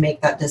needs to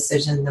make that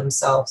decision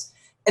themselves.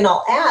 And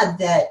I'll add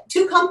that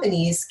two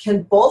companies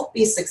can both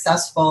be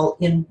successful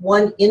in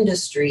one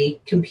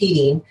industry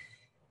competing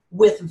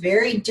with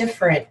very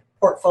different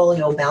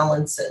portfolio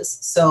balances.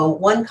 So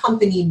one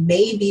company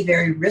may be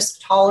very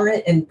risk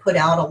tolerant and put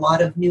out a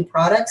lot of new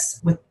products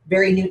with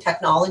very new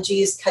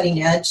technologies,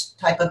 cutting edge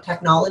type of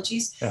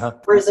technologies,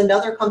 whereas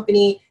another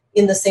company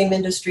in the same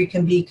industry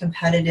can be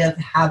competitive,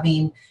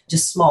 having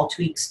just small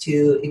tweaks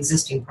to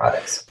existing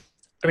products.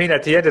 I mean,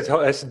 at the end, it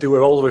has to do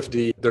all with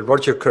the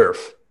Roger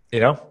curve.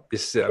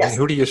 Yes. I mean,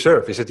 who do you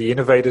serve? Is it the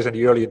innovators and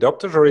the early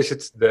adopters, or is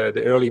it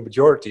the early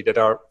majority that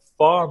are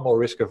far more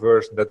risk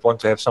averse and that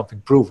want to have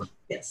something proven?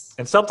 Yes.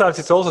 And sometimes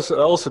it's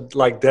also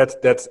like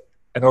that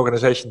an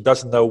organization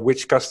doesn't know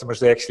which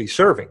customers they're actually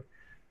serving,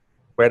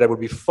 where they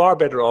would be far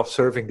better off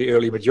serving the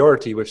early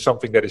majority with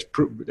something that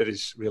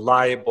is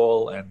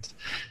reliable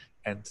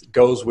and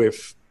goes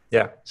with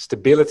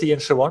stability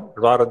and so on,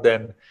 rather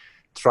than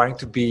trying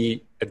to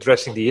be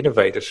addressing the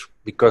innovators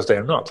because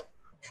they're not.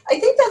 I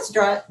think that's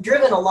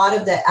driven a lot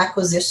of the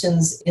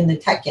acquisitions in the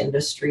tech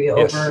industry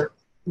over,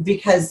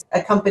 because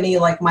a company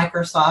like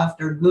Microsoft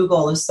or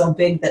Google is so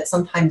big that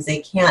sometimes they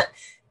can't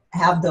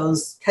have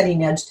those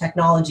cutting edge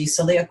technologies.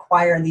 So they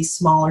acquire these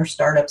smaller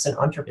startups and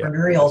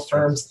entrepreneurial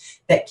firms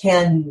that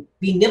can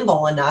be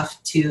nimble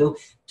enough to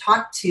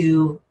talk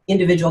to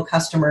individual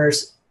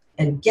customers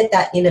and get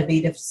that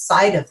innovative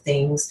side of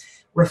things,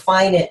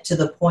 refine it to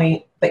the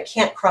point, but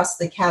can't cross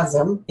the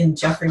chasm, in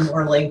Geoffrey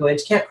Moore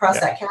language, can't cross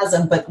that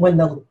chasm, but when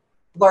the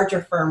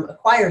larger firm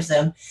acquires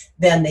them,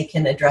 then they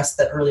can address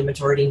the early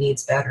majority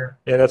needs better.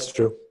 Yeah, that's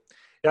true.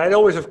 Yeah, it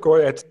always, of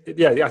course,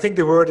 I think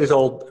the word is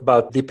all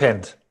about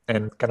depend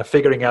and kind of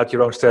figuring out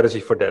your own strategy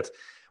for that.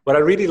 What I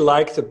really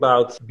liked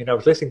about, I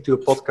was listening to a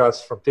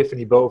podcast from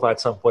Tiffany Bova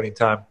at some point in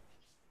time,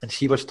 and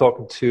she was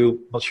talking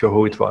to, not sure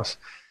who it was,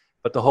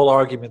 but the whole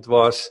argument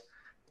was,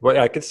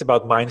 it's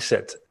about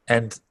mindset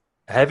and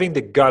having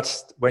the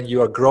guts when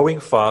you are growing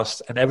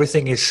fast and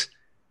everything is,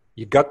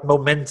 you got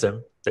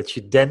momentum, that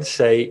you then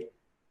say,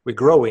 we're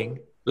growing,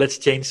 let's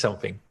change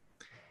something.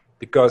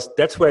 Because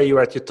that's where you're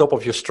at your top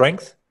of your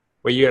strength,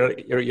 where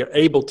you're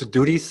able to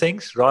do these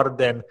things, rather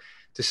than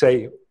to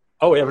say,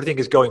 oh, everything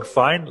is going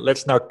fine,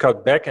 let's now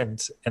cut back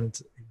and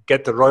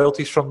get the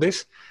royalties from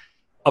this,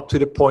 up to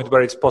the point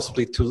where it's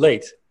possibly too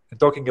late. And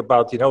talking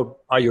about,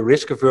 are you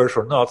risk averse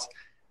or not?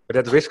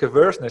 But that risk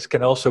averseness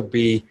can also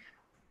be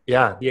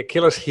the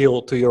Achilles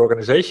heel to your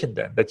organization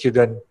then, that you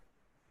then,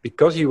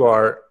 because you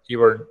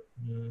were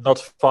not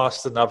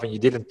fast enough and you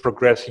didn't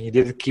progress and you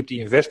didn't keep the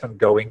investment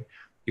going,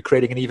 you're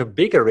creating an even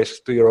bigger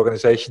risk to your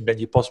organization than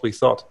you possibly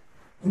thought.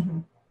 Mm-hmm.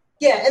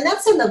 Yeah, and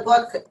that's in the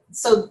book.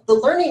 So the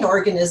learning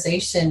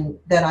organization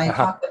that I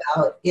talk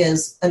about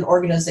is an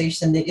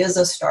organization that is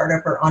a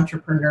startup or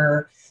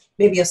entrepreneur,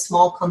 maybe a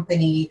small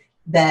company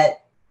that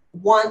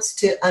wants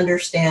to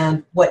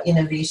understand what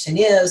innovation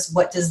is,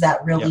 what does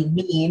that really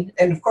mean?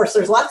 And of course,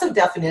 there's lots of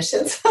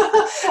definitions.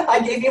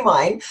 I gave you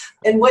mine.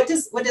 And what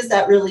does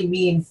that really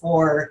mean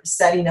for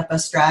setting up a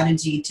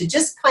strategy to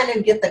just kind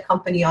of get the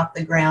company off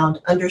the ground,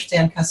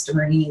 understand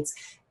customer needs?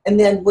 And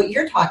then what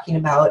you're talking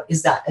about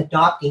is that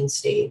adopting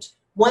stage.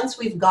 Once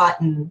we've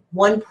gotten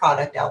one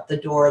product out the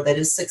door that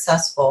is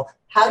successful,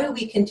 how do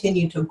we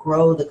continue to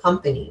grow the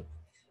company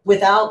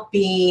without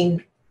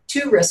being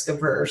too risk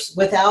averse,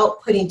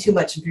 without putting too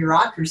much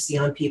bureaucracy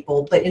on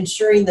people, but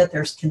ensuring that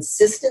there's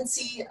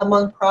consistency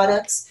among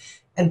products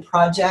and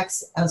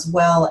projects, as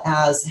well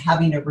as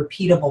having a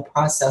repeatable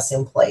process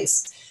in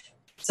place.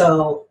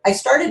 So I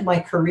started my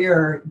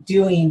career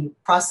doing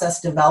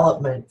process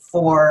development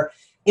for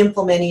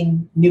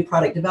implementing new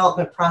product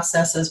development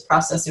processes,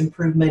 process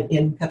improvement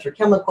in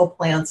petrochemical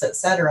plants, et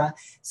cetera.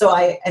 So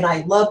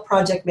I love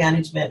project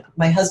management.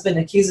 My husband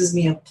accuses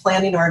me of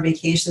planning our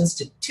vacations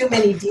to too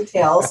many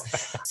details.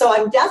 So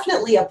I'm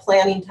definitely a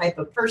planning type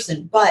of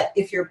person. But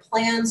if your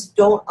plans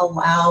don't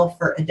allow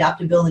for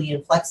adaptability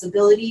and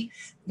flexibility,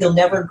 you'll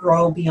never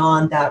grow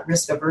beyond that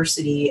risk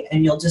aversity,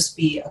 and you'll just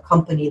be a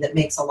company that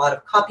makes a lot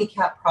of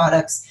copycat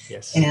products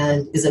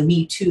and is a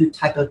Me Too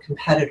type of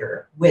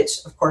competitor, which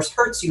of course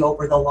hurts you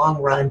over the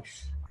long run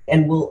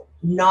and will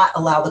not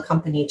allow the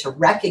company to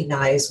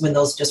recognize when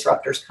those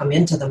disruptors come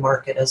into the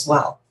market as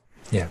well.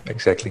 Yeah,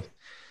 exactly.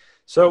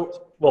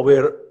 So, well,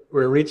 we're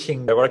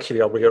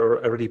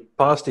already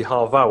past the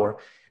half hour.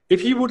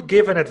 If you would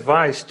give an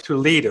advice to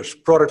leaders,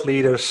 product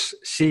leaders,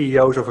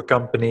 CEOs of a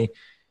company,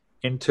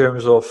 in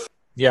terms of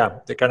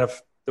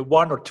the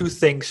one or two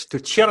things to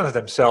challenge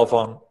themselves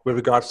on with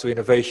regards to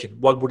innovation,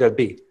 what would that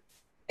be?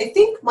 I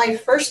think my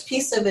first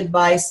piece of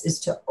advice is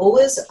to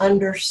always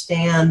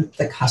understand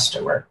the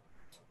customer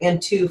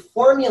and to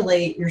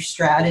formulate your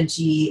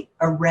strategy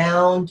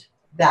around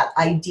that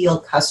ideal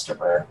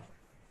customer.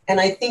 And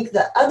I think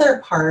the other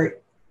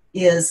part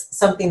is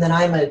something that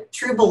I'm a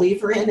true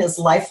believer in, is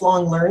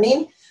lifelong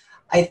learning.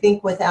 I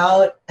think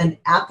without an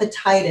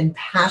appetite and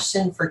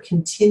passion for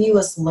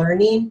continuous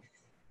learning,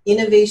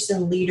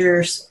 innovation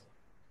leaders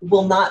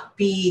will not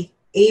be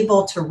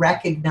able to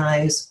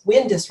recognize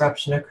when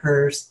disruption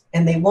occurs,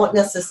 and they won't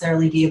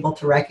necessarily be able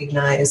to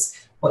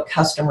recognize what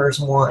customers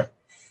want.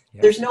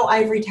 Yeah. There's no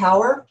ivory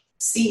tower.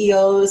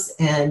 CEOs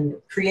and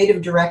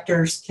creative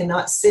directors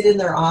cannot sit in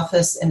their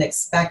office and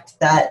expect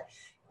that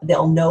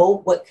they'll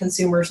know what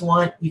consumers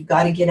want. You've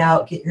got to get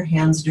out, get your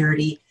hands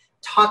dirty,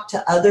 talk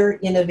to other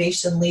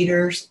innovation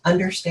leaders,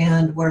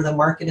 understand where the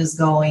market is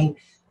going,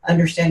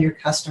 understand your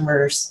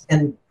customers,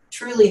 and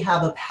truly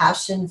have a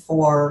passion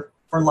for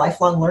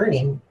lifelong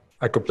learning.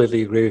 I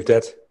completely agree with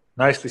that.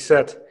 Nicely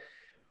said.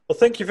 Well,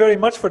 thank you very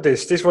much for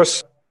this. This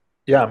was,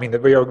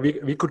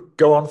 we could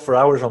go on for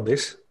hours on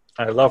this.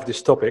 I love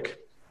this topic.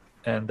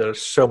 And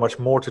there's so much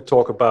more to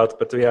talk about.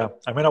 But I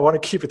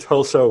want to keep it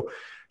also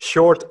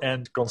short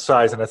and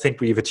concise. And I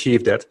think we've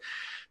achieved that.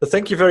 So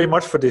thank you very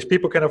much for this.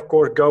 People can, of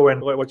course, go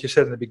and, what you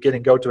said in the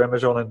beginning, go to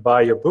Amazon and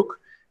buy your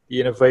book, The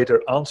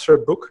Innovator Answer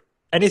book.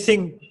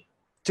 Anything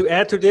to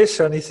add to this?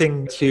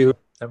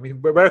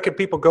 Where can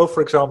people go,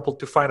 for example,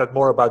 to find out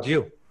more about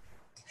you?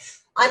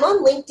 I'm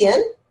on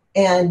LinkedIn,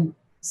 and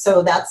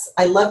so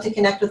I love to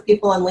connect with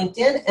people on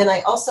LinkedIn. And I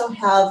also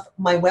have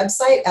my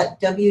website at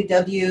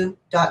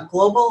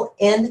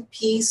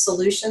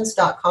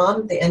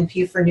www.globalnpsolutions.com, the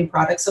NP for new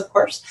products, of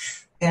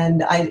course.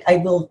 And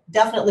I will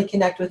definitely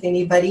connect with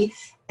anybody.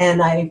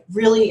 And I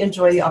really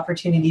enjoy the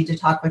opportunity to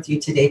talk with you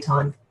today,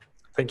 Ton.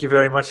 Thank you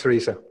very much,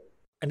 Teresa.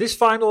 And this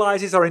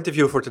finalizes our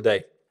interview for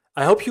today.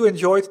 I hope you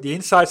enjoyed the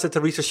insights that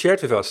Teresa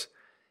shared with us.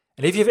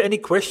 And if you have any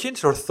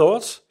questions or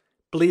thoughts,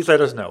 please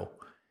let us know.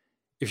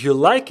 If you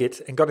like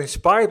it and got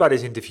inspired by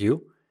this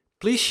interview,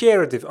 please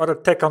share it with other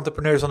tech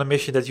entrepreneurs on a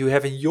mission that you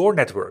have in your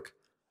network.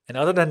 And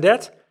other than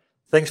that,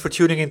 thanks for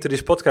tuning into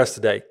this podcast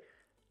today.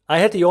 I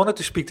had the honor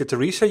to speak to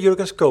Teresa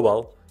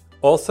Jurgens-Kowal,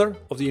 author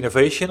of the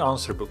Innovation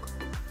Answer book.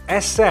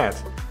 As said,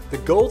 the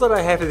goal that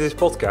I have in this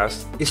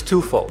podcast is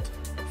twofold.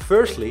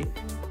 Firstly,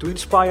 to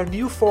inspire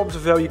new forms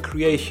of value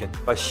creation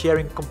by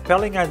sharing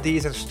compelling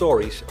ideas and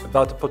stories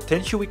about the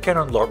potential we can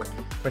unlock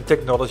when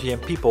technology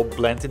and people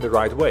blend in the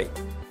right way.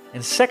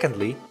 And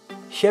secondly,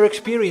 share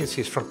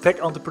experiences from tech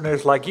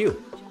entrepreneurs like you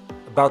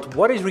about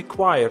what is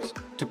required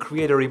to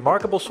create a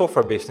remarkable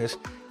software business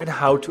and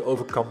how to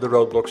overcome the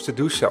roadblocks to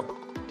do so.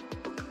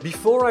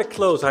 Before I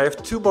close, I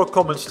have 2 more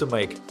comments to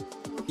make.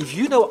 If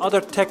you know other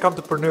tech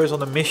entrepreneurs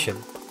on a mission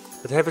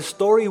that have a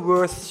story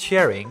worth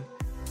sharing,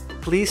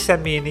 please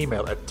send me an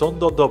email at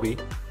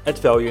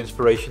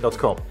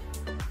ton.dobby@valueinspiration.com.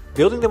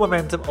 Building the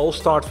momentum all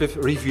starts with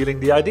revealing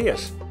the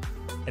ideas.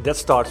 And that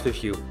starts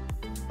with you.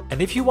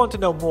 And if you want to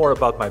know more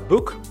about my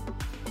book,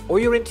 or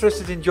you're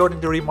interested in joining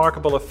the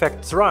Remarkable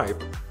Effect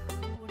tribe,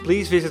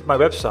 please visit my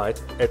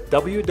website at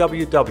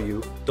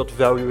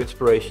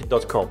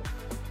www.valueinspiration.com.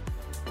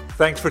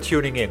 Thanks for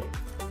tuning in.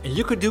 And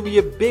you could do me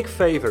a big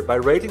favor by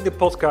rating the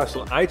podcast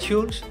on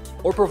iTunes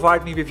or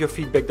provide me with your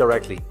feedback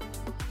directly.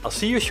 I'll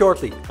see you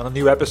shortly on a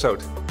new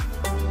episode.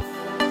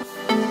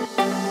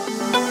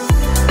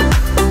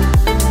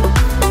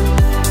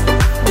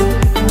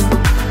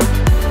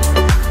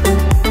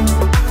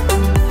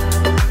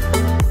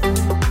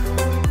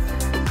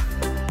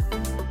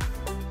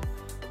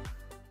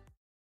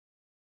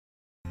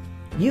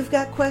 You've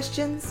got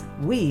questions,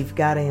 we've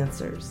got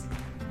answers.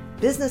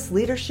 Business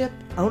leadership,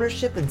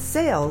 ownership, and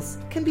sales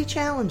can be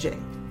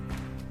challenging.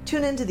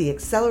 Tune into the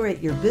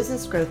Accelerate Your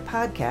Business Growth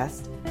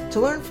podcast to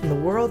learn from the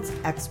world's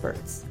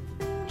experts.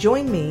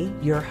 Join me,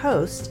 your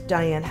host,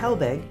 Diane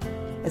Helbig,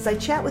 as I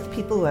chat with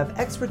people who have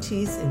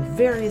expertise in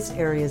various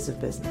areas of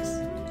business.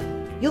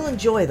 You'll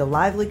enjoy the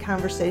lively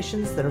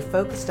conversations that are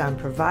focused on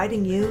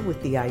providing you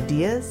with the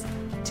ideas,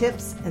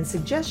 tips, and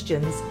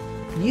suggestions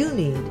you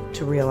need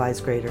to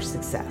realize greater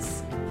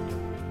success.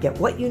 Get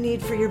what you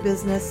need for your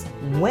business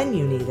when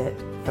you need it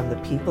from the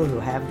people who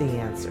have the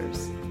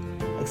answers.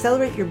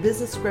 Accelerate Your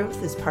Business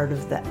Growth is part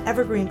of the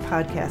Evergreen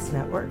Podcast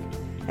Network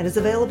and is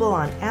available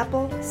on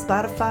Apple,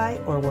 Spotify,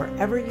 or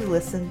wherever you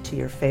listen to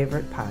your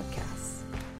favorite podcast.